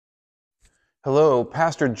Hello,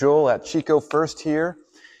 Pastor Joel at Chico First here.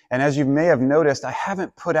 And as you may have noticed, I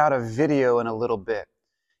haven't put out a video in a little bit.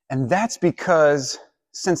 And that's because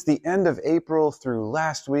since the end of April through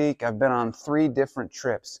last week, I've been on 3 different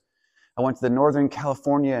trips. I went to the Northern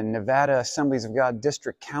California and Nevada Assemblies of God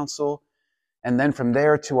District Council, and then from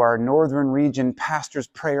there to our Northern Region Pastors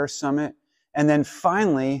Prayer Summit, and then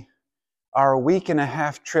finally our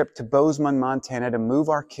week-and-a-half trip to Bozeman, Montana to move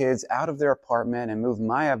our kids out of their apartment and move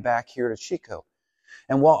Maya back here to Chico.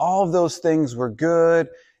 And while all of those things were good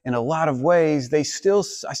in a lot of ways, I still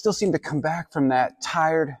seem to come back from that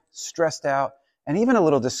tired, stressed out, and even a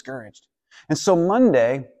little discouraged. And so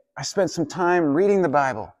Monday, I spent some time reading the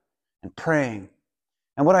Bible and praying.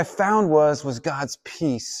 And what I found was God's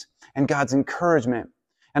peace and God's encouragement.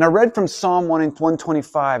 And I read from Psalm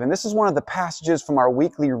 125, and this is one of the passages from our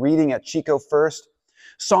weekly reading at Chico First.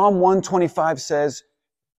 Psalm 125 says,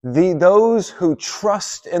 "Those who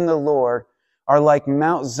trust in the Lord are like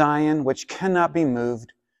Mount Zion, which cannot be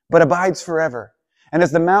moved, but abides forever. And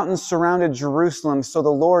as the mountains surrounded Jerusalem, so the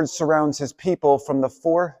Lord surrounds his people from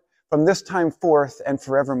this time forth and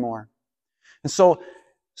forevermore." And so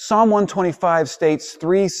Psalm 125 states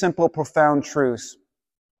 3 simple, profound truths.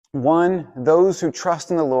 1, those who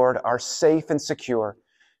trust in the Lord are safe and secure.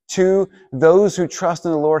 2, those who trust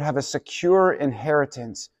in the Lord have a secure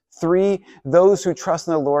inheritance. 3, those who trust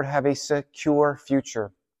in the Lord have a secure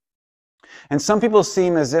future. And some people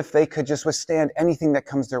seem as if they could just withstand anything that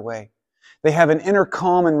comes their way. They have an inner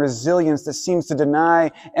calm and resilience that seems to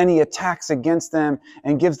deny any attacks against them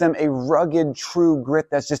and gives them a rugged, true grit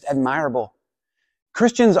that's just admirable.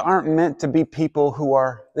 Christians aren't meant to be people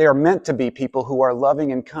they are meant to be people who are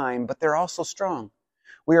loving and kind, but they're also strong.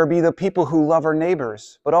 We are the people who love our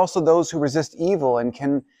neighbors, but also those who resist evil and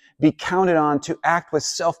can be counted on to act with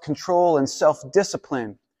self-control and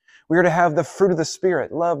self-discipline. We are to have the fruit of the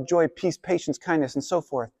Spirit, love, joy, peace, patience, kindness, and so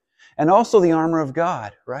forth. And also the armor of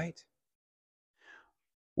God, right?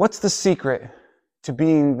 What's the secret to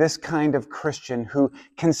being this kind of Christian who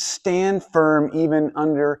can stand firm even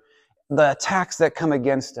under the attacks that come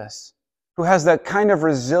against us, who has that kind of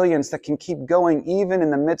resilience that can keep going even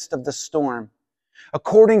in the midst of the storm?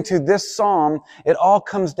 According to this psalm, it all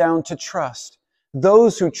comes down to trust.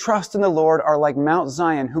 Those who trust in the Lord are like Mount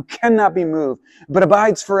Zion, who cannot be moved, but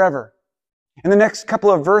abides forever. In the next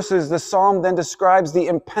couple of verses, the psalm then describes the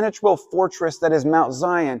impenetrable fortress that is Mount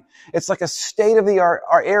Zion. It's like a state-of-the-art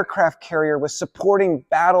aircraft carrier with supporting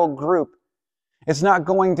battle group. It's not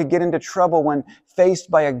going to get into trouble when faced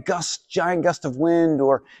by a giant gust of wind,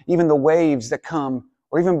 or even the waves that come,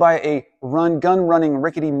 or even by a gun-running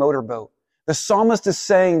rickety motorboat. The psalmist is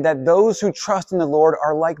saying that those who trust in the Lord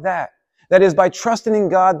are like that. That is, by trusting in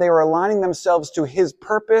God, they are aligning themselves to his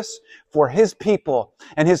purpose for his people.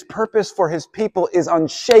 And his purpose for his people is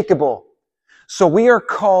unshakable. So we are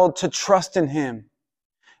called to trust in him.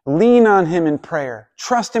 Lean on him in prayer.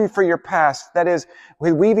 Trust him for your past. That is,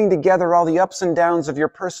 weaving together all the ups and downs of your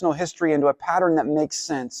personal history into a pattern that makes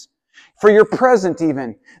sense. For your present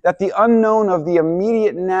even, that the unknown of the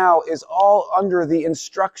immediate now is all under the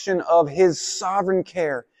instruction of his sovereign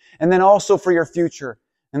care. And then also for your future.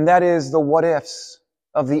 And that is the what ifs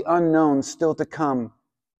of the unknown still to come.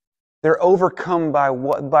 They're overcome by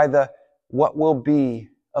what will be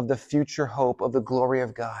of the future hope of the glory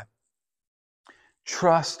of God.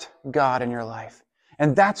 Trust God in your life.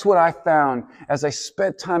 And that's what I found as I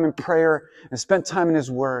spent time in prayer and spent time in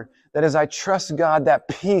his word, that as I trust God, that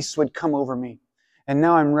peace would come over me. And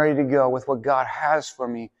now I'm ready to go with what God has for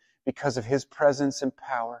me because of his presence and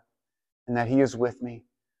power, and that he is with me.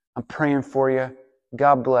 I'm praying for you.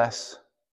 God bless.